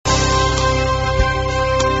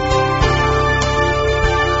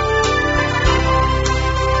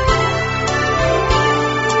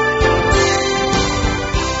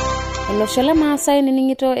Olosho Maasai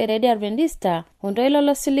niningito eredi Adventista ondo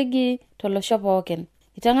ilolo siligi tolosho pookin.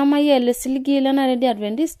 Itang'amaye ele siligi lena eredi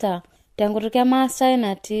Adventista tenkutuk Maasai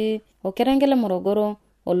natii Okerengele Morogoro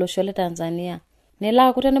olosho le Tanzania.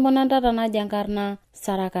 Nela kutenebo nandata naji enkarna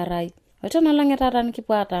Sara Karai. Otena lang'etata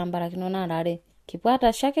nikipuata mbarakino narare.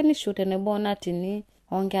 Kipuata shakeni tenebo natini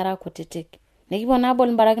onkera kutitik. Nikipuo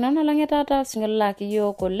nabol mbarakino nalang'etata singolo laki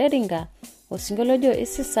yoko Leringa osingolo dio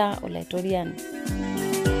Isisa Olaitoriani.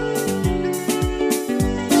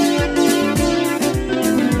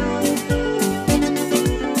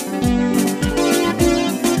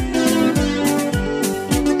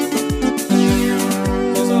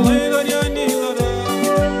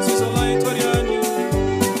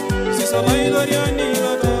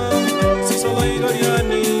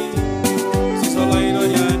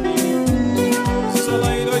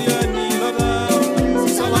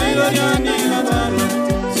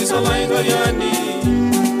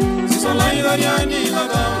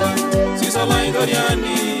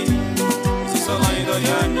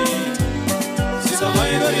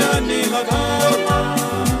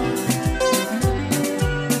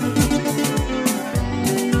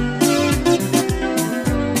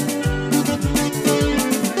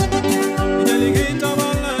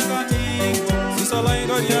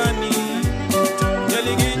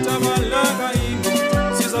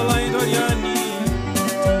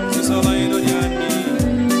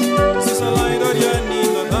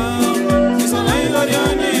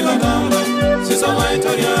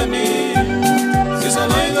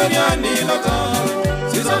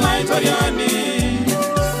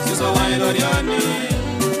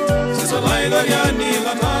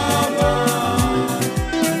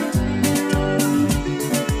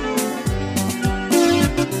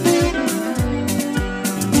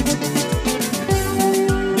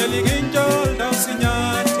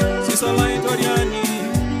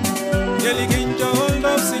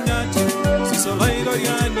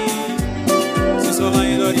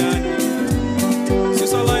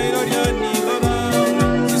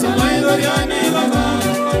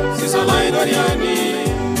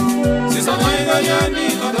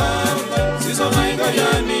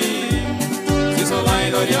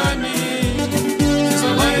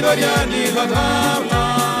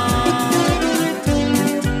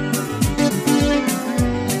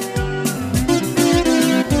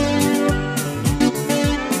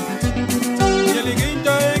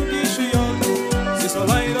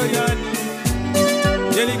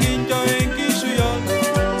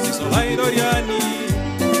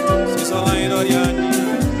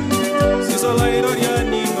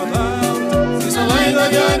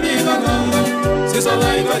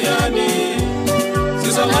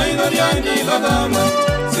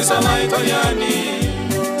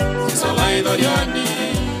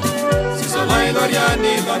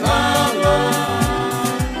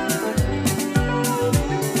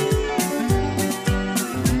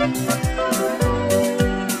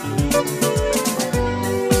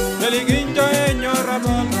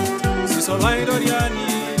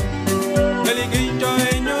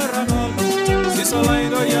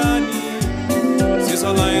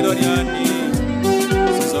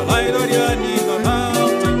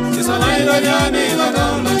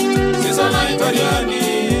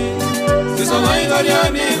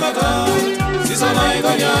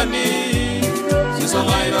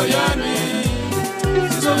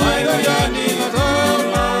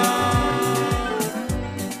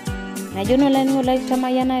 Najono lani olaita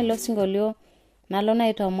mayana ilo singolio nalo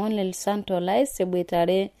naita Monle El Santo Lais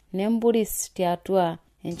ebuitare nemburis tiatua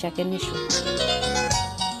enchakenisho.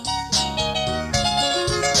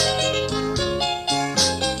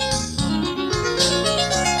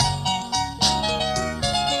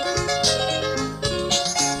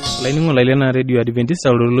 Lainingo lailena radio Adventista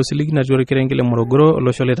ololo siligi na jore Kerengele Morogoro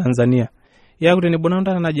olosho le Tanzania. Ya kutene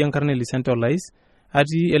bonanda na jiankarne El Santo Lais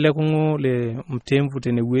ati elekungo le mtemvu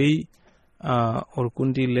tenewei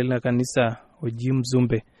orkundi lela kanisa oji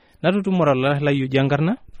Mzumbe. Natutu morala la yu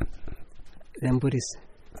jiankarna?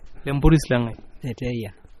 Lemburis langai?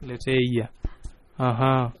 Leteia.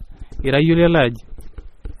 Aha. Ira yule laji?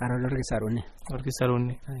 Aro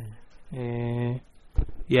Lorkisarone.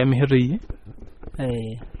 Ya miheri?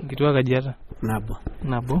 Gitu Kajiado?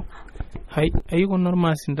 Nabo. Hai, ayo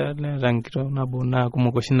normal sinda rangito nabo na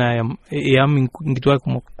kumokoshina ya gitu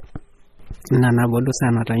kumok. Na nabo do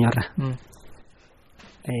sana tanyora.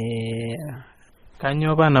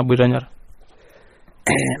 Kanyo ba nabo tanyora?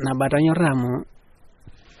 Na batanyora mo.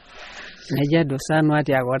 Neja do sana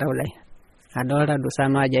ati agora ulai. Adora do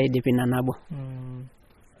sana aja idipina nabo.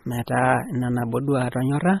 Meta na nabo do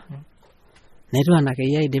atanyora. Netu anake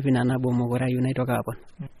ya idipina nabo mogora yunaito kapon.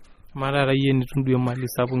 Mara yie nitundu mali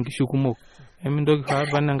sapu nkishu kumok. Emintoki faa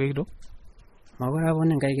bana ngai kitok. Makore apa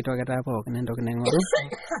ngai kitok eta pookin entoki naing'oru.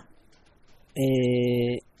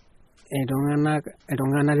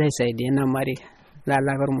 Iltung'anak leisaidia ena mari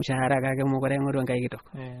lalak ormushahara kake mokure aing'oru enkai kitok.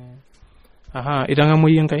 Aha, itang'amua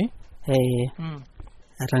yie enkai?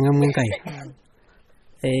 Atang'amua enkai.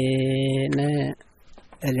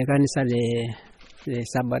 Ele kanisa le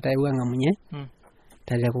Sabato aewuo ang'amunye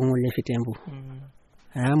tele kung'u le Fitembu.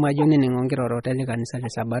 Amu ajo nining'o nkirorot ele kanisa le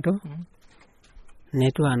Sabato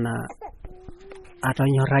netu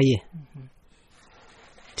atonyorrayie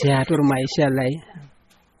tiatua ormaisha lai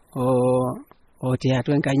o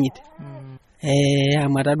tiatua enkanyit.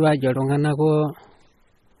 Amu atadua ajo iltung'anak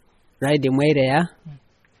laidimu airea,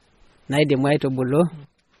 naidimu aitubulu,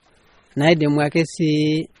 naidimu ake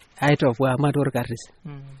sii aitopua matua orkarris.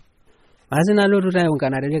 Basi nalotu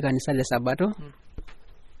aiunganare ele kanisa le Sabato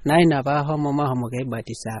na ina pahomo mahomo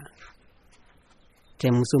kaibatisa te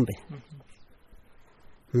Musumbe.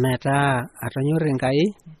 Metaa atonyorra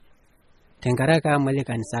Enkai tenkaraki amu ele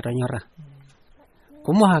kanisa atonyorra.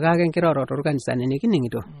 Kumok ake nkirorot orkanisani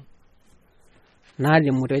nikining'ito.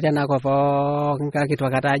 Nalimu toi tenakop pookin kake itu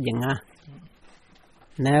aikata ajing'aa.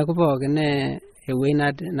 Neeku pookin ewuei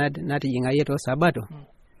natijing'ayie too Sabato.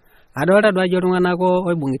 Adolta duo ajo iltung'anak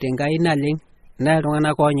oibung'ita Enkai naleng, naa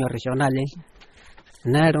iltung'anak onyorrisho naleng,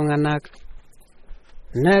 naa iltung'anak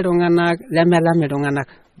lemelam iltung'anak.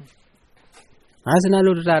 Basi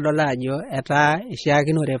nalotu taa adol ajo etaa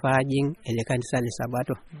ishiakinore paajing' ele kanisa le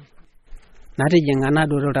Sabato. Natijing'a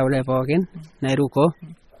naduo toltau lai pookin, nairuko,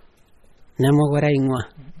 nemokure aing'ua.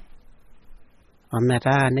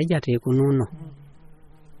 Ometaa nejia taa ikununo.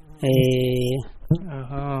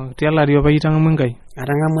 Tialari apa itang'amua Enkai?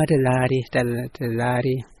 Atang'amua tele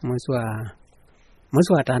ari mwezi wa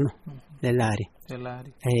 5 lele ari.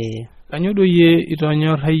 Kanyo duo yie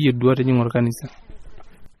itonyorrayie duo atijing'a orkanisa?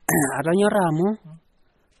 Atonyorra amu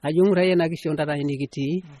ajing'urayie ena kishon taata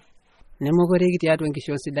nikitii, nemokure kitii atua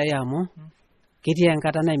enkishon sidai amu ketii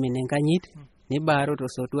enkata naimin enkanyit, nibaaro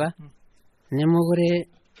tosotua,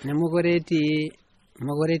 nemokure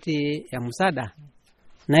etii emusada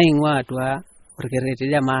naing'ua atua orkerreti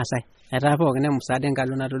le Maasai. Etaa pookin emusada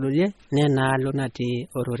enkalo natodolie nenaalo natii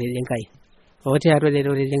ororei lenkai. Tiatua ele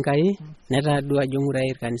rorei lenkai netaa duo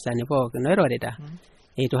ajing'urayie irkanisani pookin oirorita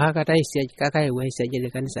eitu aikata aisiaj kake aewuo aisiaj ele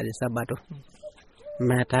kanisa le Sabato.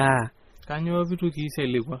 Metaa kanyo pitu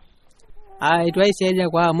kiiselekwa? Eitu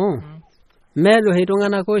aisielekwa amu melo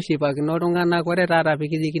iltung'anak oshipakino iltung'anak ore taata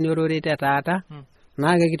pikilikini ororei te taata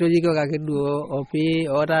naa kekitolikio ake duo opi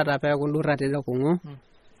taata peeku ndurra tele kung'u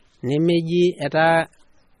nemeji etaa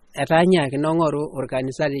nyaakino ng'oru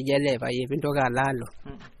orkanisa lijo ele paye pintoki alo.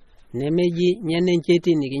 Nemeji nyene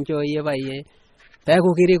ncheti nikinchoo yie paye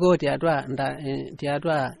peeku kirikoo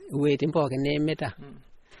tiatua iwueitin pookin niimita.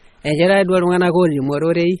 Eketai duo iltung'anak olimu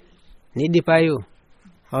ororei nidipayu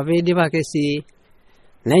opiidip ake sii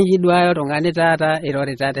nenchiduaya oltung'ani taata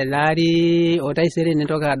irorita tele ari otaisere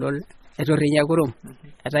nintoki adol etorrinya kurum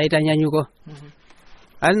etaa itanyanyuko.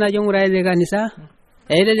 Alo najing'uraa ele kanisa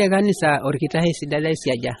ele kanisa orkitahe sidai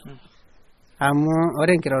laisiaja amu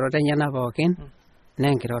ore nkirorot enyenak pookin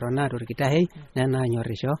naa enkirorot naata orkitahe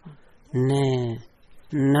nenaanyorrisho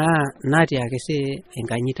natii ake sii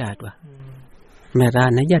enkanyit atua. Metaa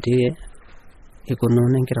nejia tii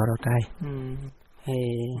ikununo enkirorot ai.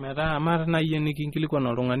 Metaa mara nayie nikinkilikwan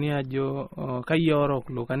oltung'ani ajo kai eoro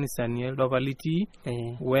kulo kanisani elde apa litii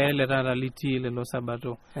wele taata litii lelo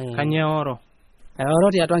Sabato. Kanyio eoro? Eoro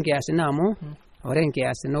tiatua nkiasin amu ore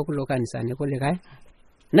nkiasin okulo kanisani kulikae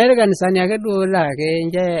naa irkanisani ake duo laake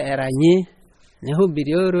nche eranyi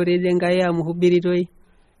nehubiri ororei lenkai amu hubiritoi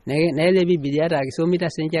nele Biblia taa kisomita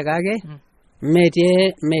sinche kake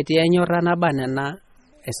metii enyorra naba nena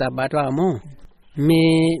esabato amu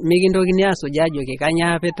mikintokini asuj ajoki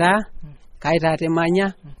kanyoo apita kai taata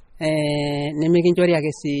imanya nemikinchori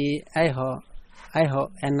ake sii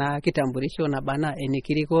aiho ena kitambulisho nabana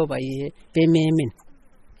enikirikoo paye pemiimin.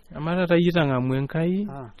 Amara taata yie itang'amua Enkai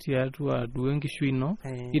tiatua duo enkishui ino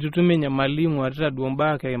itutum enyamali ing'uarita duo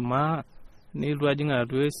mbaa keimaa nilotu ajing'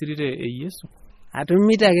 atua esirite e Yesu?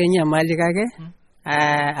 Atumito ake enyamali kake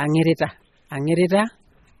ang'irita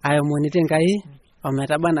aomonito Enkai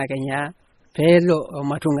ometaba Kenya peelo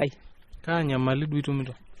omatung'ai. Kaa nyamali duo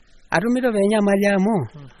itumito? Atumito enyamali amu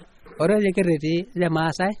ore ele kerreti le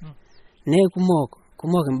Maasai nee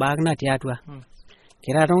kumok imbaak natii atua.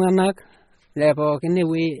 Kira iltung'anak le pookin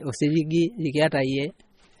ewuei osiligi likiata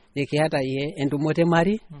yie entumoto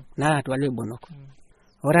emari naa atua loibonok.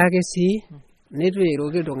 Ore ake sii nitu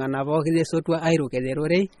eiroki iltung'anak pookin lesotua airoki ele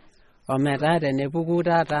rorei ometaa tenepuku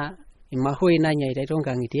taata imahoi nanyaita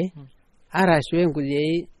toonkang'itie arashu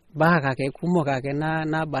enkulie baa ake kumok ake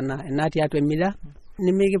nabana natii atua emila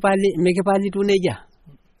mikipali tu nejia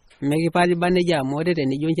mikipali ba nejia amu ore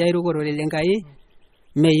tenijo nche airukorore lenkai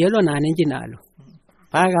meyiolo naa ninche inaalo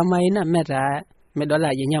paa kama ina metaa midol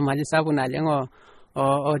ajo enyamali sapuk naleng'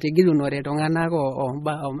 otigilunore iltung'anak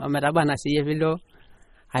ometaba siiyie pilo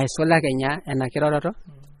aisulak Kenya ena kiroroto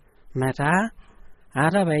metaa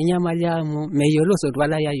aata pae enyamali amu meyiolo osotua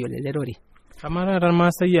lai ayiolo ele rori. Amaa taata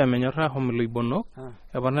irmaasai menyorraa aashom iloibonok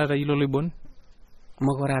epona tayiolo loibon?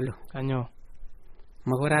 Mokoralo. Kanyoo?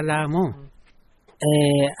 Mokoralo amu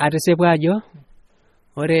atisipu ajo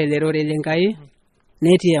ore ele rori lenkai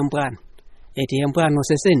netii empwan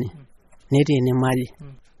oseseni netii enemali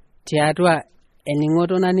tiatua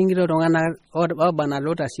ening'oto naning'ito iltung'anak oobana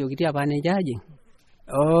lootasiokiti apa ninche aajing'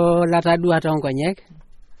 latadua toonkonyek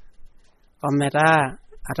ometaa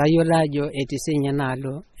atayiolo ajo etii siinye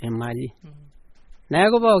enaalo emali.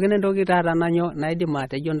 Neeku pookin entoki taata naidim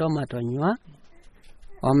atejo ndo matonyua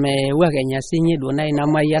omeewua Kenya sinye duo nai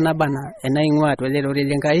namayian nabana enaing'ua atua ele rori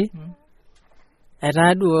lenkai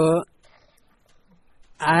etaa duo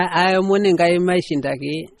aomon Enkai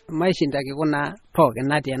maishindaki kuna pookin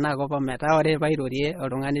natii enakop ometaa ore pairorie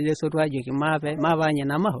oltung'ani lesotua ajoki maapaanye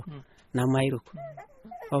namaho namairuk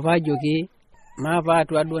opaajoki maapa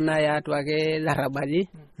atua duo nai atua ake larrabali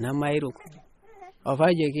namairuk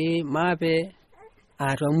opaajoki maape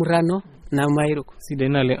atua murrano namairuk. Sidai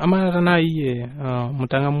naleng'. Amaa taata nai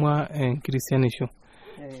mutang'amua enkirisianisho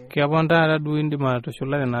kepon taata duo indim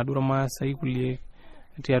atushulare naaduo irmaasai kulie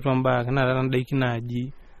tiatua mbaa ake taata ndaiki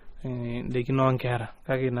naaji ndaikin oonkera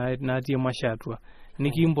kake natii emasho atua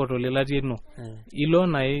nikiimpot olelatia ino ilo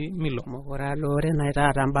nai milo? Mokoralo ore nai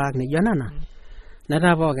taata mbaa nijo nena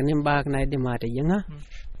netaa pookin mbaa naidim atijing'a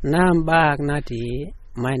naa mbaa natii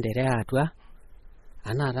maendeleo atua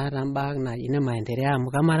anaa taata mbaa naaji ne maendeleo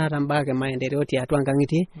amu kama taata mbaa e maendeleo tiatua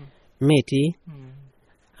nkang'itie metii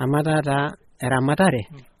ama taata eramatare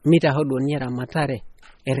mitahodoni eramatare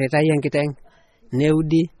erritai enkiteng'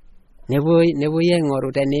 neudi nepuoi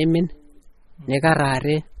aing'oru teneimin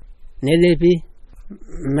nikarrari nelepi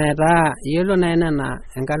metaa yiolo nai nena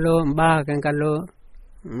enkalo mbaa enkalo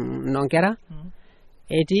noonkera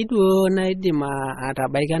etii duo naidim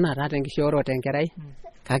atabaiki enaa taata enkishooroto enkerai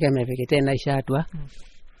kake mepikita enaisho atua.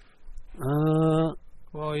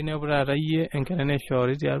 Inepu taata yie enkerai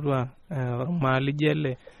naishoori tiatua ormaa lijo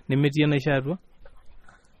ele nemetii enaisho atua?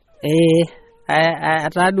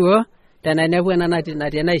 Etaa duo tenainepu ena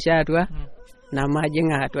natii enaisho atua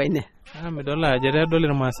namajing' atua ine. Midol ajo etodol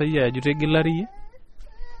irmaasai ajo tegilari yie?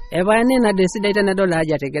 Epae nina dii sidai tenedol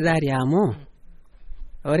ajo etigilari amu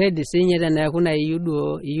ore dii sinye teneeku naa iyieu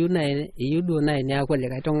duo nai neeku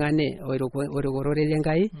likae tung'ani oirukorore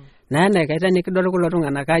lenkai naa enaikaita nikidol kulo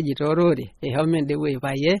tung'anak aji toorori eshomo ende wueji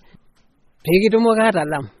paye pikitumoki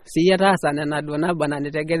atalam siiyie taasa nena duo nabana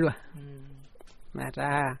nitegelua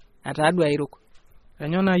metaa etaa duo airuk.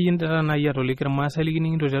 Kanyoo nai taata nai atoliki irmaasai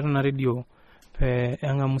likining'ito tiatua ina redio pee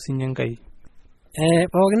eng'amu sinye Enkai?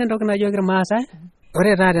 Pookin entoki najoki irmaasai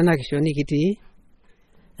ore taata ena kishon nikitii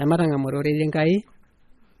ematang'amore orere Enkai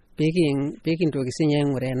pikintoki sinye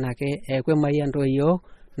aing'uraa enake eeku emayian toiyiok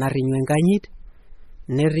narrinyu enkanyit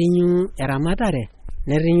nerrinyu eramatare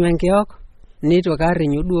nerrinyu enkiok nitoki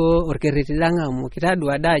arrinyu duo orkerreti lang' amu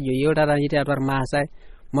kitadua daa ajo yiok taata nche tiatua irmaasai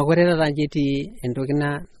mokure taata nche etii entoki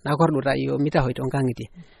nakorduta yiok mitahoito nkang'itie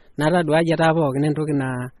natadua ajo etaa pookin entoki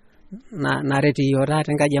naret yiok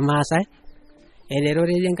taata enkaji emaasai ele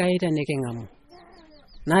rore lenkai teniking'amu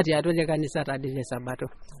naa tiatua ele kanisa tadii le Sabato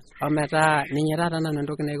ometaa ninye taata nanu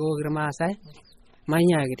entoki naikooki irmaasai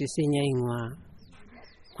mainyaakiti sinye aing'ua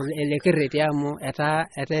ele kerreti amu etaa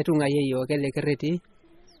etung'ayie yiok ele kerreti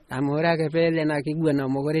amu ore ake peele ena kiguana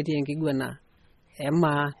mokure etii enkiguana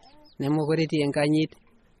emaa nemokure etii enkanyit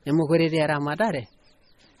nemokure etii eramatare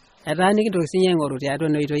etaa nikintoki sinye aing'oru tiatua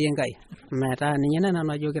ena oitoi Enkai metaa ninye nena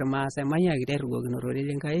najoki irmaasai mainyaakiti airrugokinore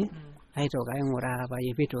orere Enkai aitoki aing'uraa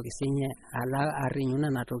paye piitoki sinye ala arrinyu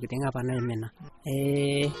nena tokiting' apa naimina.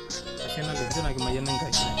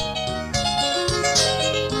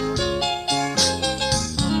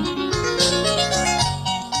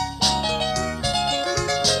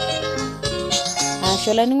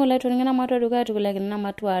 Ashe olainining'o lai toning'o matua dukuya tukulakini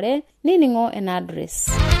namatuare nining'o ena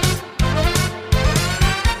address.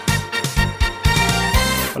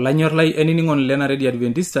 Olanyor lai enining'oni lena redio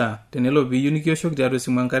Adventista tenelo piiyieu nikioshoki tiatua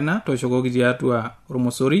esimu enkarna tooshokoki tiatua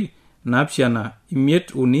ormosori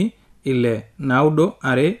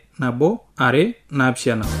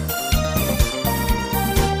 7536921.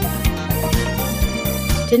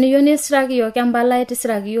 Teniyieu nisiraki yiok empalai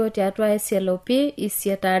tisiraki yiok tiatua SLP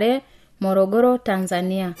 8 Morogoro,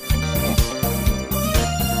 Tanzania.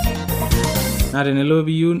 Na tenelo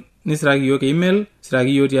biyu nisiraki yoke email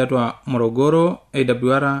siraki yo tiatua Morogoro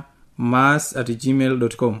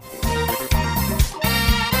awr@mass@gmail.com.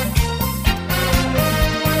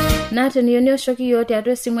 Na teniyo nioshoki yo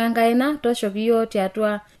tiatua simu enkaina toshoki yo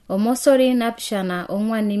tiatua omosori napishana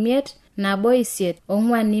ong'wan imiet nabo isiet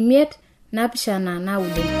ong'wan imiet napishana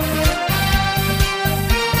naudo.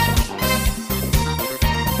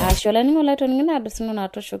 Ashola ningo laito ngina adosino na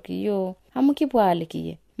toshoki yo amukipo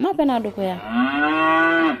alikiye mapena dukoya.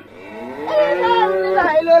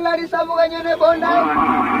 Hello Larissa Muganyene Bonda.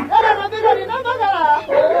 Era nabiga ni namagala.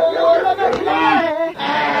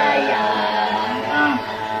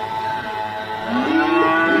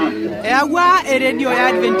 Ewa radio ya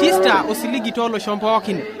Adventista osiligi tolo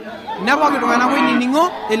shompokin. Napoki tungana ko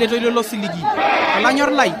ningo eleto ilo siligi.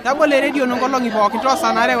 Olanyor lai tabole radio nongolongi pokin to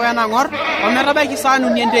sanare wena ngor ometabaki sanu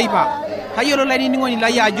nienteipa. Hayolo lai ningo ni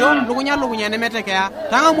lai ajo lukunya nemetekea.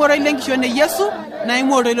 Tanga moro ilenkisho ne Yesu na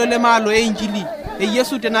imoro ilo le malo e injili. E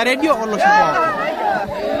Yesu tena radio olo shompokin.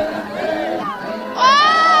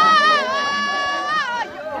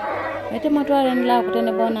 Ete matware nila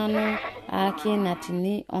kutene bonano aki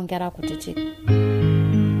natini ongera kutitik.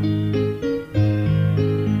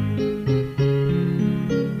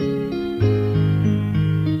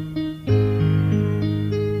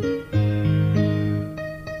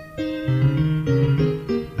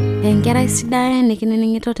 Engera isidae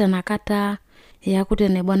nikininingito tenakata ya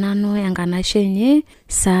kutene bonano enganashenye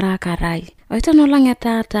Sara Karai. Oitano lange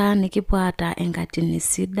tata nikipuata engatini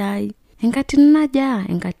sidai. Engatini naja,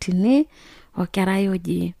 engatini Okerai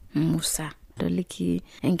oji Musa. Doliki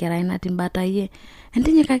engerai natimbata ye.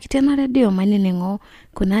 Entinye kakitena radio maniningo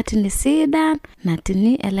kunatini sidan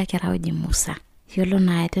natini Kerai oji Musa. Yolo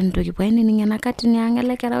na eten tokipuaini ningena katini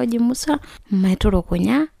angele Kerai oji Musa maitoro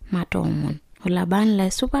konya matomon. Olaban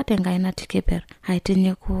la supa tenga inatikeper.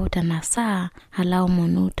 Haitinye ku tanasa halao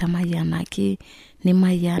monu tamayanaki ni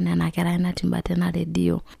mayana na Kerai natimbate na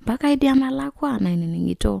radio. Baka idi analakwa na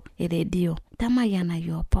ininingito radio. Tamayana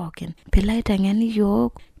yo poken. Pela itangeni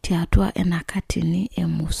yo tiatua enakatini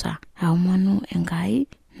Musa. Haumonu engai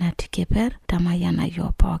natikeper tamayana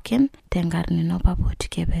yo poken. Tengarni no papo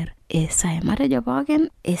tikeper. Esai. Matejo poken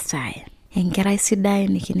esai. Engerai sidai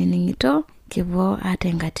nikininingito. Kibo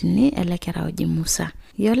atengatini Kerai oji Musa.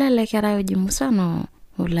 Yola Kerai oji Musa no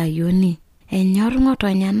ulayoni. Enyor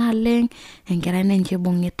ngotonya naleng engerai nenche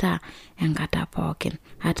bungita engata pokin.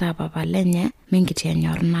 Hata papa lenye mingiti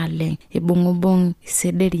enyor naleng. Ibungubung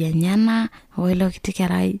isederi enyana oilo kiti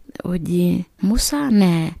Kerai oji Musa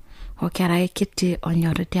ne Kerai kiti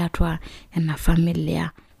onyoriti atua ena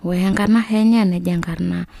familia. Wengana henye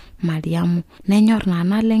nejengarna Mariamu. Nenyor na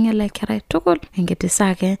naleng Kerai tukul engiti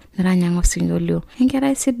sake niranyango singolio.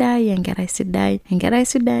 Engerai sidai, engerai sidai, engerai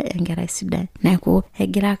sidai, engerai sidai. Neku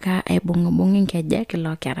egiraka aibungubungi nkejek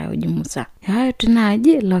Kerai oji Musa. Hayo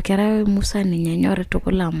tunaji Kerai oji Musa ni nyenyor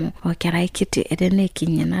tukulamu. Kerai kiti etene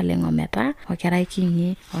kinye naleng ometa. Kerai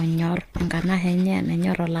kinyi onyor. Engana henye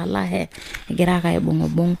nenyor olalahe. Egiraka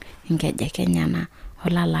aibungubung nkejek enyana.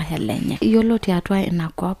 Olalahe lenye. Yolo tiatua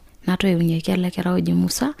inakop. Nato eunyeke Kerai oji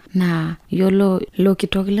Musa. Na yolo lo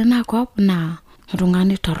kitokile na kop na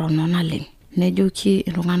rungani torono naleng. Nejoki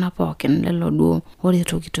rungana poken lelo duo. Ore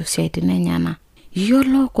tokito siaitine nyana.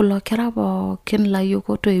 Yolo kulo kera poken la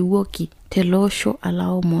yoko to iwoki. Telosho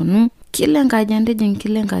alao monu. Kile ngaji andejeng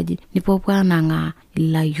kile ngaji. Nipopwa nanga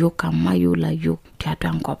la yoka mayo la yok.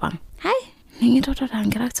 Tiatua nkopang. Hai. Ningitoto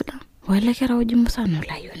tangira sida. Wale Kerai oji Musa no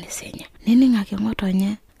la yoni senya. Nini ngake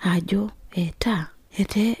ngotonye. Ajo. Eta.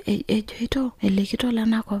 Ete ejoito elekito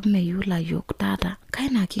lana kwa meyula yok tata.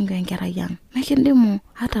 Kaina kingo engerai yang. Mekindimu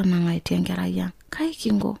hata nangaiti engerai yang. Kai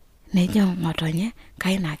kingo. Nejo ngotonye.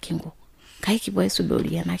 Kaina kingo. Kai kiboy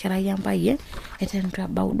sudoria na Kerai yang baye. Ete ntua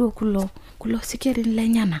baudo kulo sikerin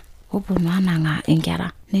lenyana. Opunu ananga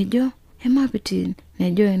engera. Nejo. Ema bitin.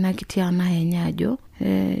 Nejo enakiti anahenye ajo.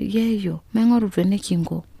 Yeyo. Mengoru twene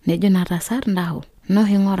kingo. Nejo natasar ndaho. No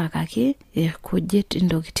hingora kaki kujit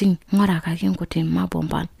indokiting ngora kaki nkuti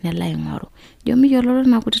mabomban nela ingoro jomi yoloro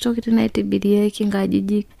na kutitokitin na itibirie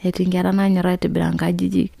kingajiji etingera na nyora itibira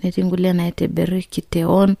ngajiji netingule na itibiri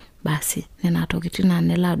kiteon basi nena tokitina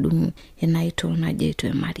nela dungu enaito na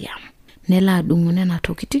jeito Mariamu nela dungu nena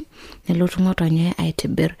tokitin nelotu ngotonye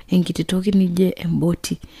aitibir enkititoki nije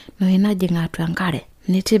emboti no inajenga atu enkare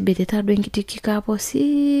netibiri tado enkitiki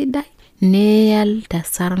sidai neyal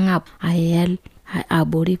tasarngap ayel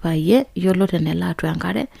abori paye yolo tenela atu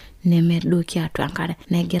enkare nemedoki atu enkare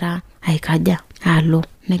negira aikaja alo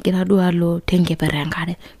negira alo tenkepere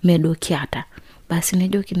enkare medoki ata basi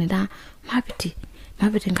nejoki nida mapiti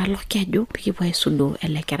mapit enkalo keju pikipuo aisudoo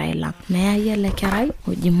ele kerai lang. Neyai ele kerai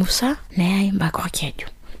oji Musa, neyai mpaka orkeju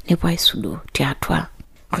nepuo aisudoo tiatua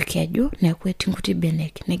orkeju, neeku etii nkuti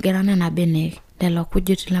benek negira nena benek lelo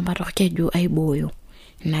kujit lembata orkeju aibooyo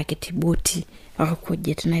ina kiti boti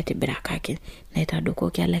orkujit naitibirakaki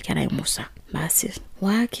naitadokoki ele kerai Musa. Basi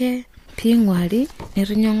wake ping'wari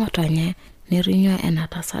nerinyo ng'otonye, nerinyo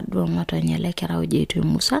enatasa duo ng'otonye ele kerai ojeitwa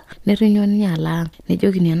Musa, nerinyo ninyalang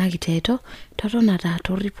nejokini ena kitaito totona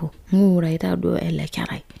tatoripo ng'uraita duo ele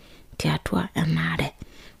kerai tiatua enare.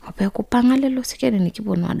 Opeku pang'a lelo sikeri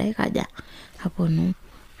nikiponu adaikaja aponu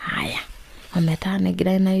haya ometaa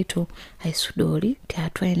negira inaito aisudori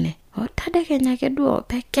tiatua ene. Otadekenya ake duo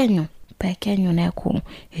pekenyu neeku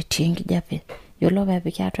etii enkijape. Yiolo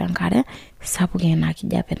peepiki atua enkare sapuk ina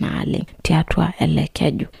kijape naaleng tiatua ele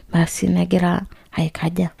keju. Basi negira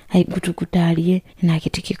aigutukutarie ina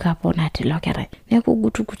kiti kikapu natii ilo kerai. Neeku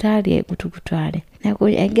gutukutarie. Neeku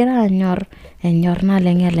egira enyor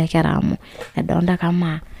naleng ele kerai amu edonta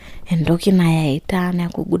kama entoki nayaita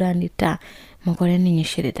neeku guranita mokore ninye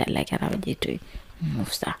shirita ele kerai ojeitwa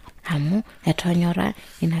Musa amu etonyora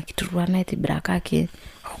ina kiturua naitibirakaki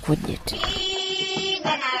orkujit.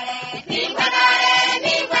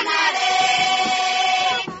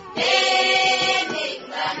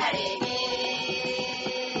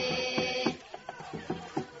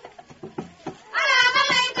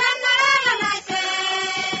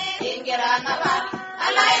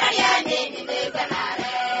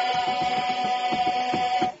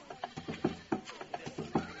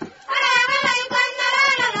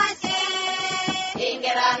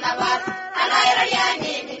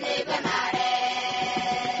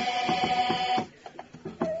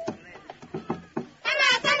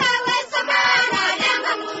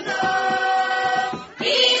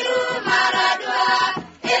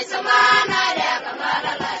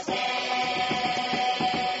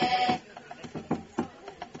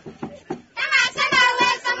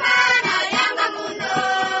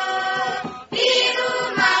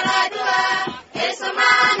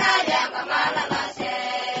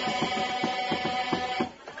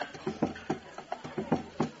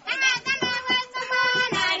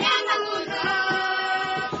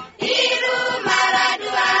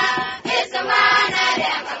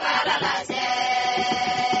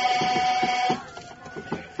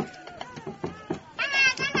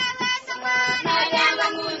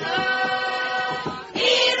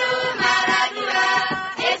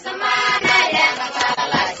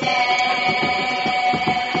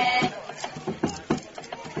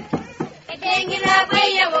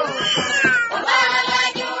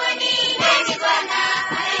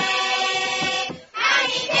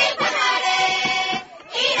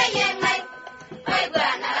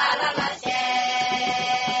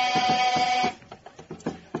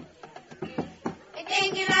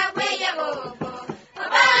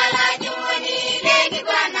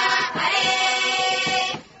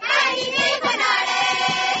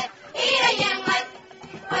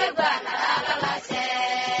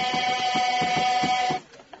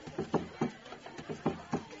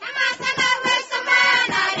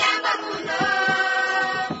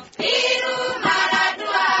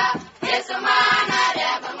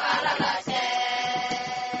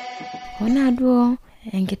 Ona duo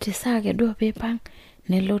enkitisake duo pipang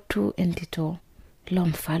nelotu entito lo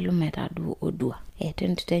mfalume tadu odua.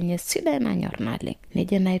 Entito enye sidai nanyor naleng.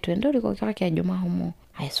 Neje naitwa endoriko keju mahomo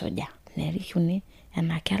aisoja. Nerikuni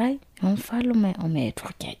ena kerai omfalume omeetu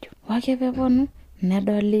orkeju. Wake peponu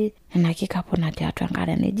nedoli ena kikapu natii atua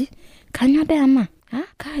enkare neji kanyo dena?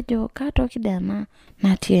 Kajo katoki dena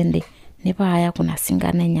natii ende. Nepuo aya kuna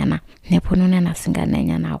singane enyana. Neponu nena singane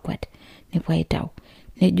enyana akwet. Nepuo aitau.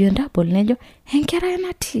 Nejo entabol nejo enkerai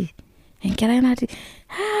natii.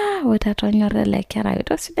 Wetatonyorra ele kerai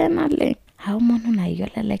itosidai naleng. Aomonu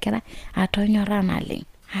nayiolo ele kerai atonyorra naleng.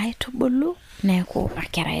 Aitubulu neeku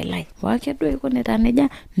akerai lai. Wake duo ikunita neja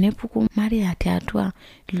nepuku Maria tiatua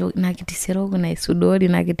ina kiti seroku naisudori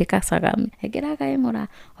ina kiti kasakame. Egira ake aing'ura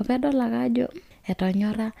opedol ake ajo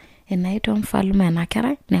etonyorra enaito mfalume ena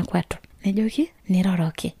kerai nekwetu. Nejoki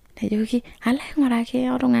niroroki. Nejoki ala aing'uraki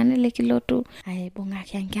oltung'ani likilotu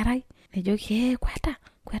aibung'aki enkerai. Nejoki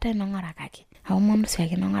kweta inong'orakaki. Aomonu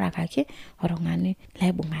siake inong'orakaki oltung'ani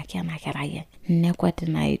laibung'aki ena kerai. Nekwet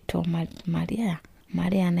inaito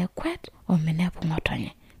Maria nekwet ominepu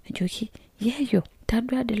ng'otonye. Nejoki yeyo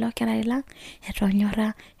tadua dilo kerai lang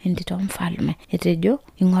etonyorra entito mfalume. Etejo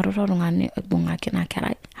ing'oruta oltung'ani oibung'aki ina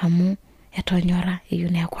kerai amu etonyorra eyieu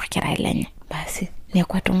neeku orkerai lenye. Basi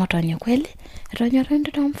nekwatu ng'otonye kweli etonyora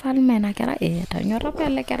ntito mfalme na kerai etonyora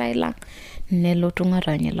pele kerai lang nelotu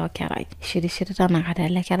ng'otonye lo kerai shirishirita nakata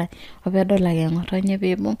ele kerai opedol ake ng'otonye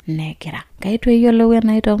piibung negira kaitu eyiolou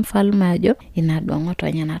enaito mfalme ajo inaduo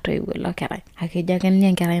ng'otonye natoiwuo lo kerai akejo ake ninye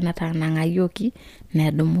enkerai natanang'ayioki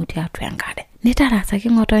nedumu tiatua enkare nitarasaki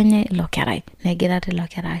ng'otonye ilo kerai negira tilo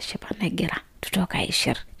kerai ashipa negira tutoka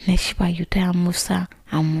aishir neshipayu Musa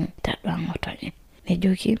amu tadua ng'otonye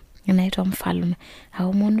nejoki enaito mfalme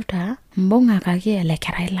aomonu taa mbung'akaki ele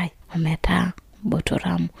kerai lai ometaa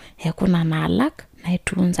botoramu ekuna naalak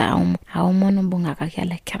naitunza aomonu mbung'akaki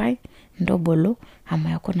ele kerai ndobolo amu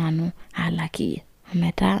ekunanu alakie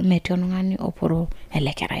ometaa metii oltung'ani oporo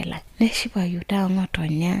ele kerai lai neshipayu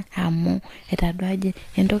ng'otonye amu etadua ajo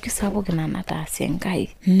entoki sapuk ina nataasa Enkai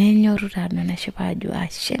nenyoru tadua neshipa ajo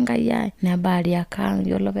ashe Enkai ai nebari akang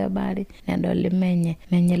yiolo pebari nedoli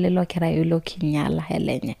menye lelo kerai ilo kinyala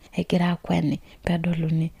elenye egira akweni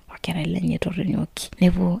pedoluni okerai lenye torinyoki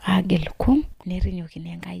nepuo agil kum nerinyokini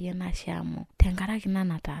Enkai enashe amu tenkaraki ina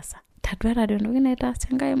nataasa tadua entoki naitaasa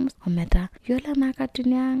Enkai ometaa yiolo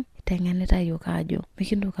enakatini ang tengenita yiok ajo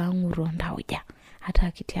mikintoki ang'uro ntauja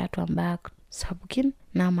hata kitiatua mbaa sapukin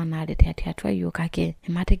namanare tiatua yiok ake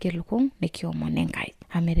emategel kung nikiomon Enkai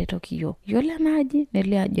ameretoki yiok yiolo enaaji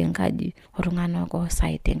nelio ajo enkaji oltung'anak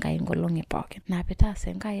osaite Enkai nkolong'i pookin napitaas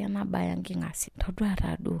Enkai ena baye nking'asi todua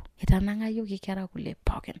taduo itanang'a yiok ikera kulie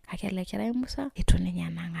pookin ake ele kerai Musa itu ninye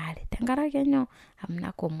enang'ari tenkaraki enyo amu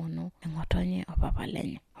nakomono eng'otonye opapa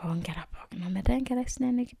lenye onkera pookin ometaa enkerai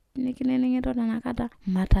sinye nikinening'ito tenakata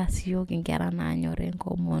mataas yiok inkera naanyori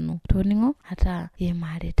enkomono toning'o hata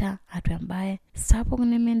imarita atua embaye sapuk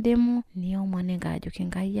nemendimu niomon Enkai ajoki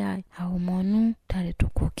Enkai ai aomonu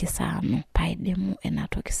taretukoki saanu paidimu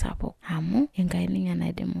enatoki sapuk amu Enkai ninye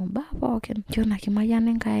naidimu mbaa pookin jona kimayian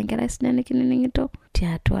Enkai enkerai sinye nikinening'ito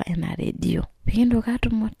tiatua ena redio pikintoki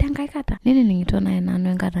atumo tenkai kata ninining'ito nanu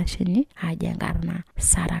enkatashenyi ajo enkarna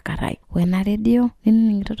Sara Karai wena redio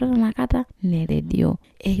ninining'ito tenakata ne redio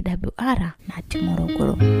AWR natii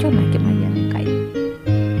Morogoro jona kimayian Enkai.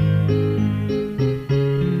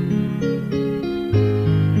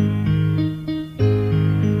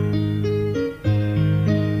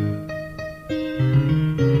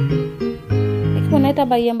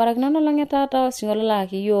 Tabaye mbarakinono lange tata osingolo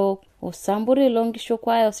laki yiok osamburi longisho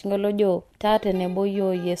kwaya osingolo jo tate nebo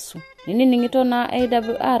yo Yesu ninining'ito na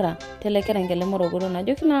AWR telekerengele Morogoro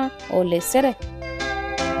najokina ole sere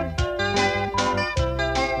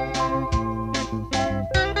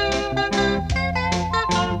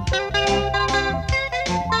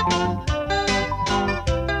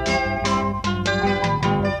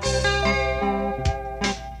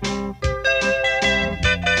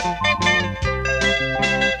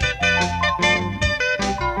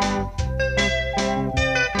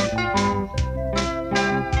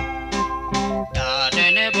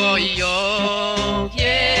Yo